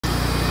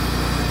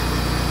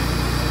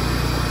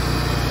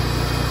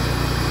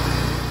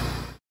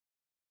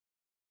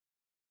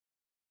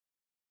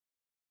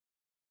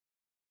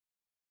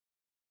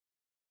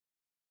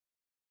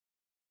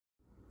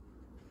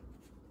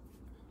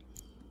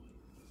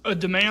A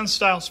demand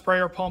style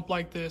sprayer pump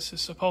like this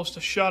is supposed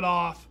to shut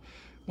off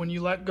when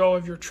you let go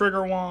of your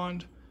trigger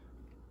wand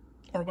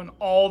or when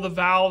all the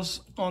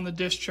valves on the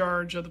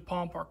discharge of the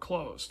pump are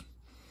closed.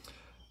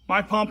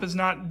 My pump is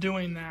not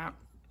doing that,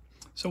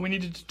 so we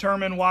need to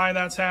determine why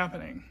that's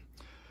happening.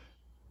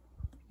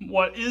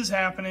 What is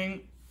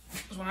happening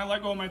is when I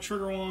let go of my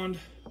trigger wand,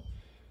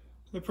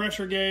 the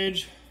pressure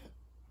gauge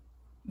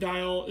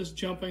dial is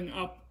jumping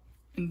up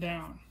and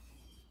down.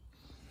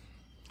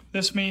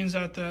 This means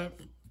that the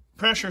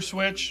pressure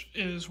switch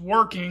is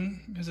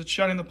working because it's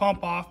shutting the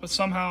pump off, but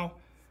somehow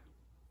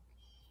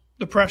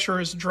the pressure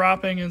is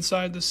dropping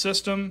inside the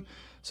system,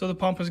 so the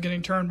pump is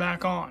getting turned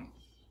back on.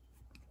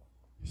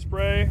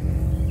 Spray,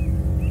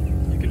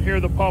 you can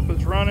hear the pump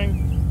is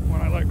running.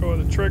 When I let go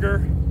of the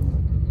trigger,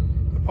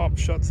 the pump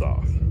shuts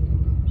off. If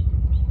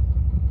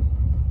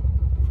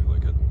we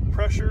look at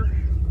pressure,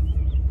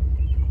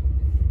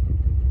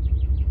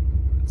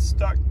 it's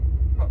stuck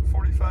about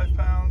 45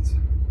 pounds.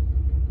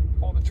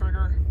 Pull the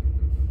trigger.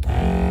 It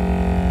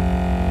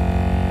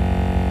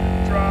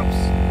drops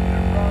and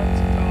it runs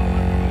until I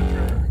let go of the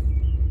trigger.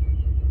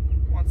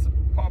 Once the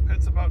pump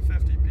hits about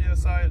 50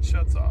 psi, it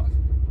shuts off.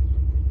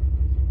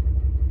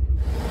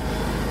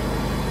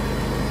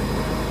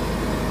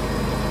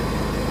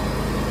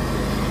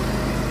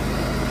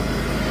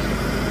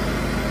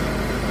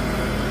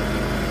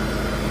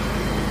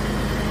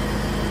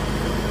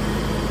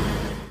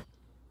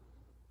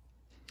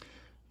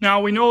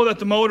 Now we know that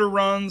the motor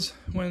runs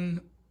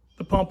when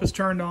the pump is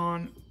turned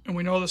on, and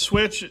we know the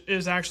switch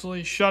is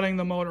actually shutting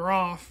the motor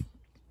off.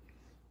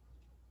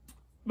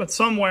 But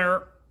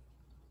somewhere,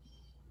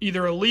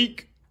 either a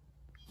leak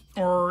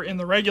or in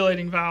the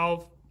regulating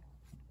valve,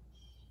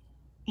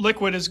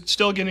 liquid is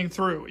still getting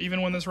through,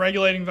 even when this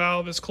regulating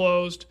valve is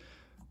closed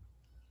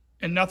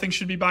and nothing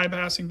should be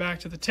bypassing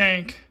back to the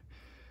tank.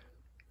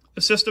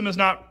 The system is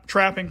not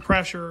trapping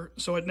pressure,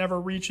 so it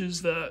never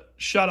reaches the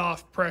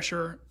shut-off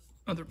pressure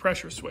of the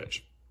pressure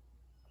switch.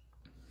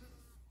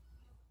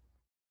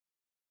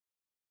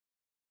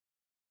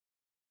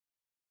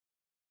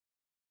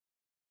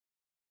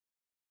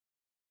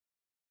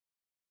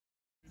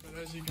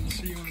 But as you can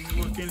see when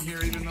you look in here,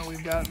 even though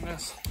we've gotten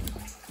this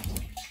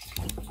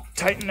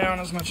tightened down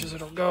as much as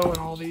it'll go and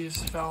all these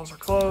valves are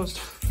closed,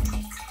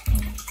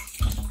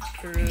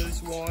 there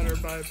is water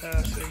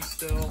bypassing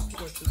still,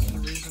 which is the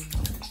reason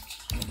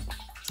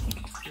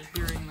you're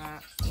hearing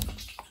that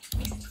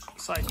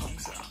cycling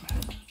sound.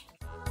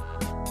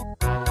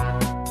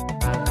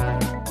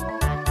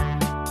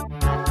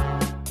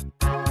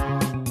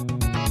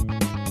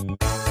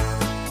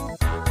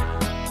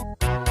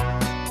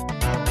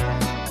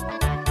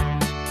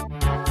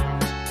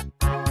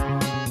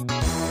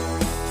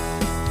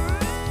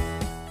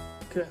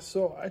 Okay,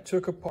 so I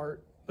took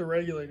apart the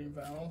regulating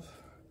valve,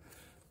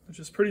 which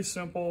is pretty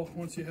simple.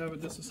 Once you have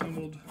it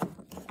disassembled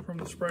from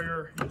the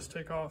sprayer, you just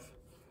take off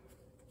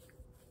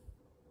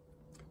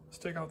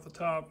the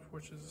top,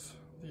 which is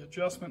the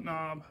adjustment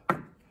knob.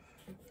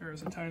 There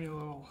is a tiny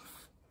little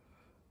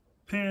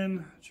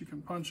pin that you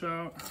can punch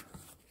out.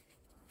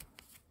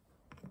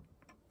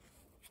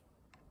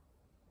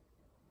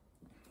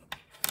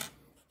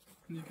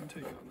 And you can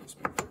take out this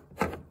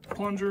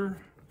plunger,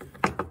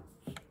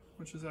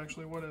 which is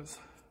actually what is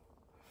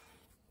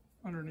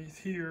underneath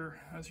here.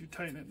 As you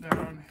tighten it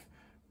down,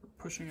 you're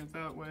pushing it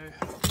that way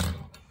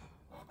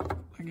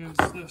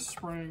against this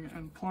spring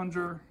and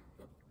plunger.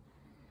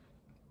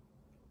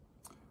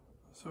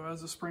 So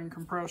as the spring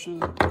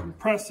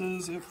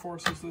compresses, it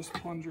forces this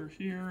plunger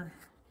here.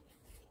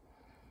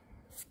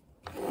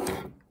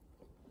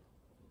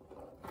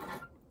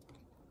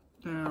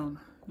 Down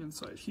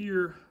inside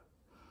here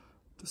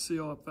to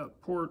seal up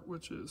that port,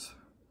 which is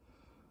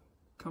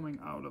coming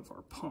out of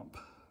our pump.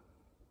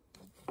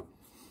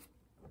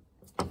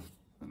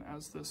 And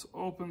as this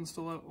opens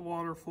to let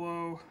water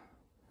flow,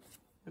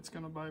 it's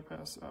going to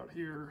bypass out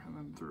here and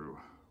then through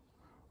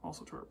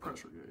also to our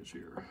pressure gauge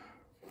here.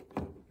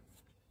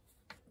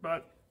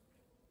 But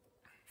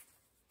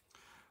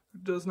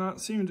there does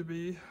not seem to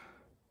be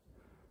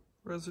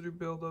residue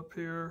buildup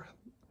here,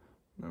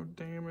 no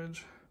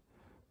damage.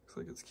 Looks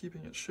like it's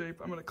keeping its shape.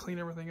 I'm going to clean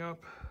everything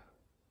up,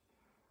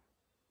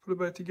 put it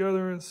back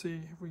together, and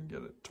see if we can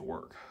get it to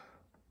work.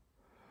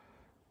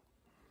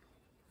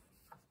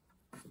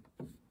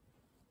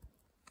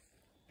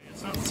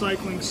 It's not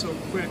cycling so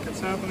quick.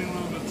 It's happening a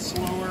little bit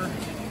slower.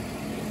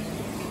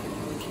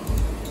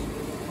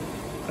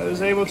 I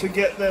was able to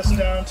get this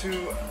down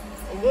to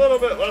a little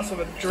bit less of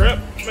a drip,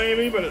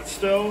 maybe, but it's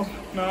still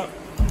not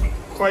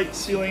quite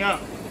sealing up.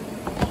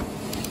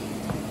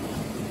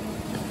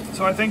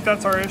 So I think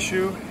that's our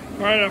issue.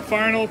 All right, a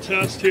final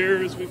test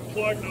here is we've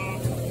plugged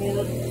off the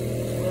port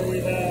where we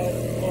have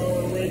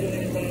our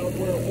regulating valve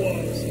where it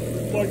was.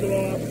 We plugged it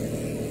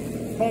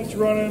off, pump's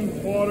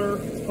running, water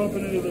is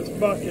pumping into this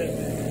bucket.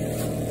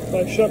 If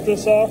I shut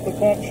this off, the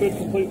pump should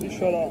completely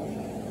shut off.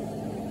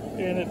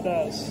 And it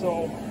does.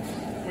 So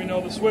we know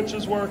the switch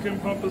is working,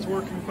 pump is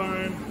working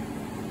fine.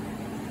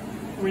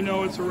 We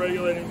know it's a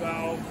regulating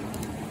valve.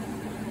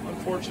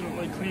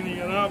 Unfortunately, cleaning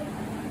it up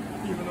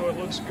even though it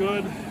looks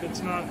good,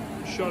 it's not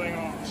shutting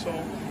off. So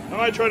I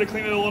might try to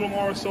clean it a little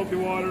more with soapy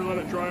water, let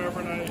it dry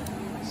overnight,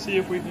 see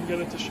if we can get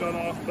it to shut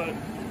off. But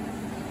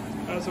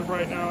as of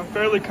right now, I'm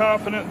fairly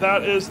confident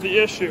that is the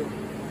issue.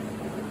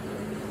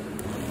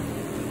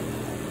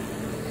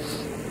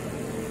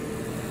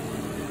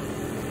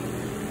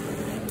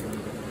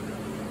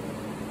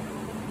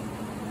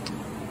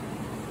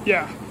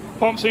 Yeah,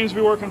 pump seems to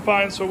be working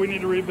fine, so we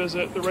need to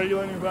revisit the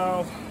regulating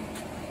valve.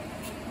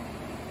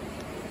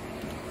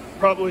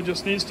 Probably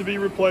just needs to be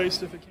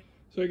replaced if it can.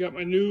 So I got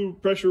my new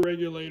pressure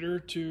regulator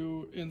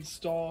to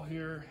install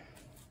here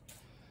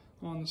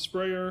on the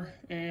sprayer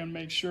and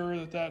make sure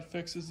that that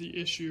fixes the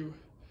issue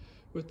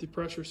with the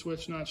pressure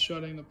switch not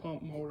shutting the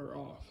pump motor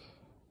off.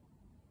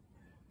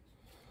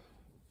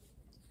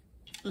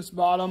 This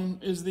bottom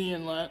is the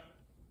inlet.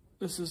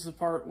 This is the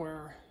part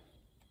where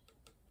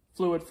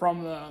fluid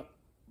from the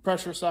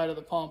pressure side of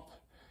the pump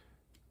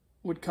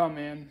would come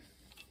in.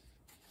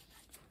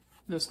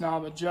 This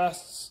knob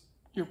adjusts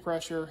your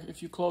pressure.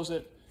 If you close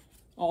it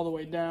all the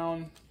way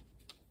down,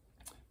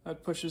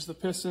 that pushes the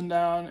piston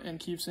down and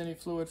keeps any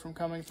fluid from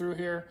coming through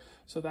here.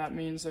 So that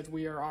means that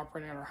we are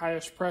operating at our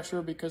highest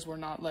pressure because we're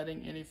not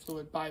letting any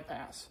fluid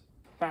bypass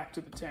back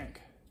to the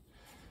tank.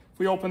 If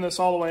we open this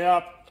all the way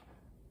up,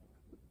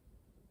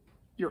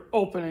 you're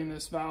opening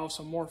this valve,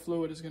 so more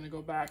fluid is going to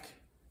go back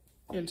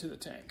into the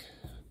tank.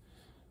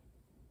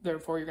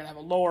 Therefore, you're going to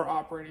have a lower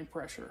operating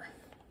pressure.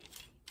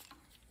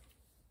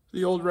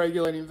 The old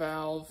regulating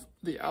valve,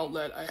 the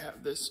outlet, I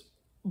have this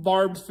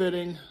barbed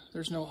fitting.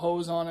 There's no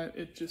hose on it.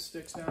 It just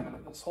sticks down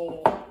into this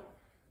hole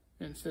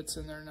and fits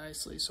in there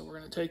nicely. So we're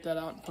going to take that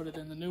out and put it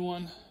in the new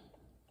one.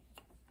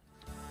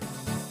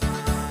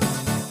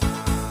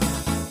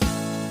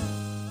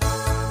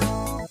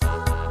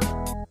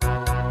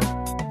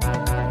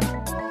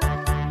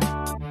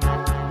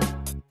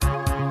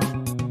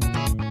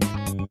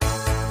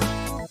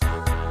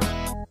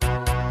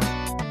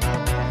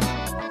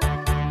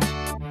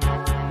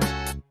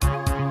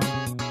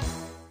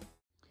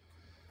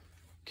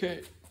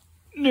 Okay,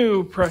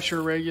 new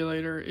pressure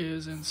regulator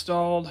is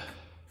installed.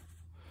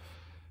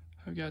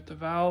 I've got the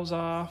valves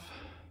off,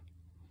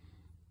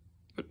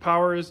 but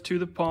power is to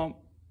the pump.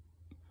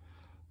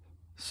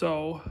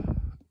 So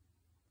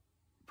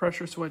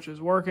pressure switch is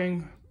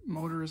working,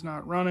 motor is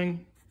not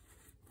running.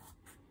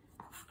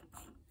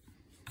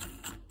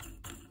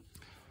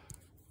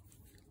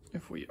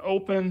 If we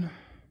open,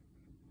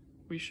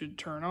 we should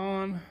turn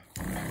on.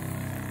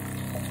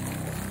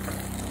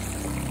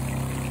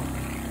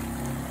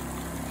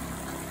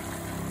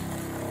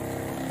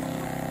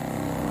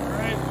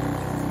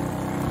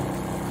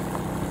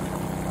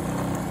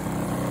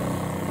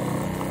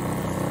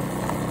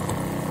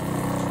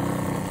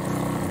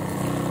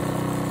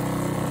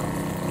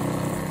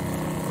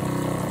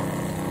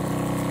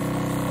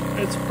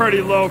 It's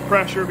pretty low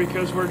pressure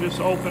because we're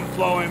just open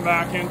flowing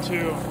back into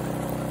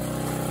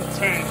the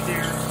tank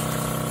here.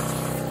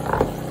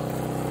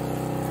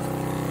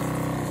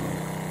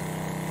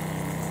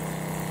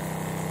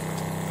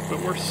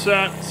 But we're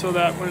set so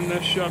that when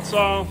this shuts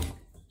off,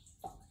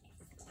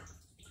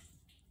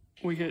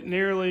 we hit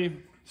nearly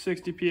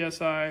 60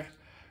 PSI,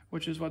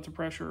 which is what the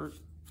pressure,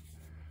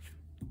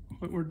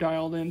 what we're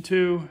dialed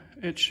into.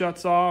 It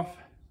shuts off.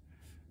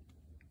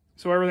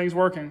 So everything's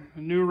working.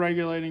 A new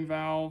regulating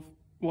valve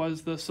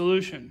was the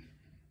solution.